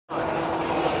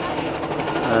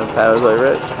Paddles over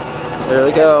it. There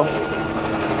we go.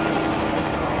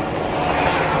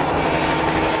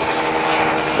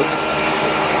 Oops.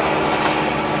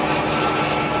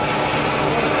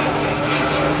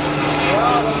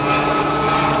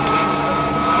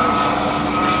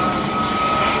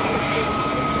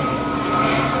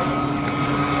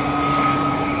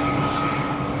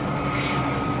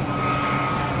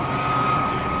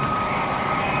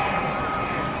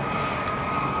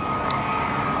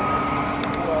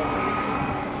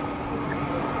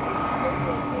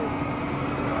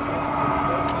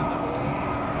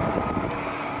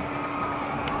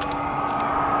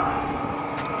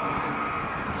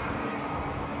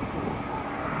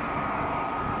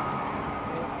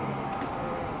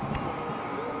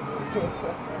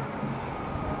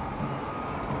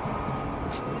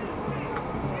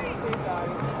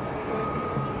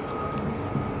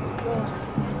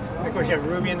 Of course, you have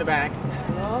Ruby in the back.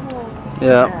 Come on.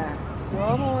 Yeah.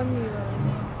 Come on, Hila.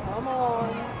 Come on.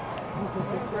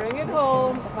 Bring it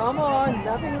home. Come on.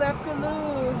 Nothing left to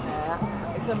lose.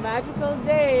 It's a magical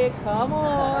day. Come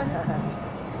on.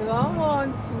 Come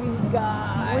on, sweet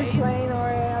guys. Which lane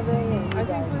are they in? I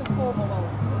think we're 4 below.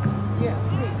 Yeah,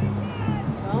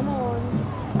 3. Come on.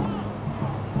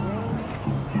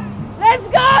 Let's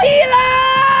go,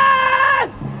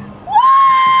 Healers! Woo!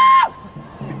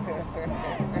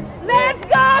 Let's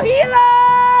go,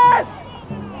 Healers!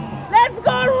 Let's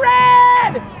go,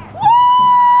 Red!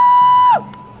 Woo!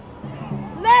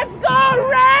 Let's go,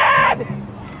 Red!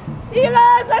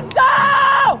 Healers, let's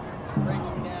go!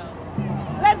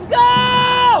 Let's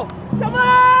go! Come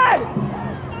on!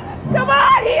 Come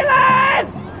on, Healers!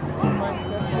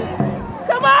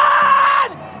 Come on!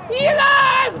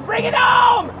 Healers! Bring it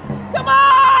home! Come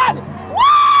on!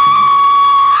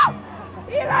 Woo!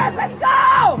 Healers, let's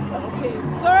go! Okay,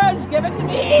 Surge, give it to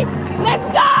me! Let's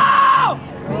go!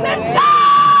 Let's go!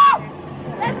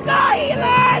 Let's go,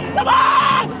 Healers! Come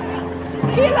on!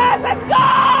 Healers, let's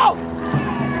go!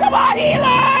 Come on,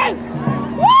 Healers!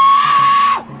 Woo!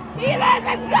 Healers,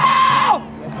 let's go!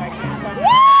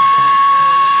 Woo!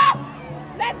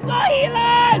 Let's go,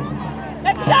 Healers!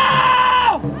 Let's go!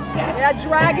 Yeah,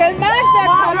 DragonMax, they're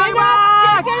coming up.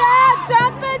 Check it out,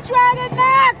 dump it,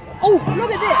 DragonMax. Oh,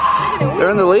 look at this.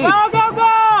 They're in the lead. Go, go, go!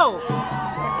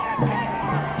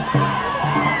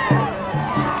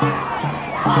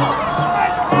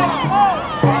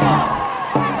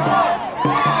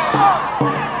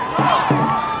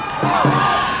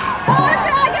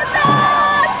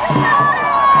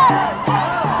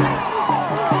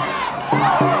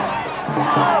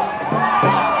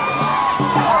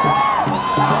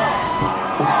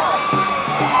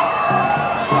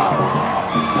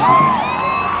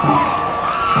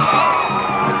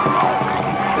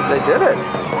 They did it.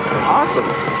 Awesome.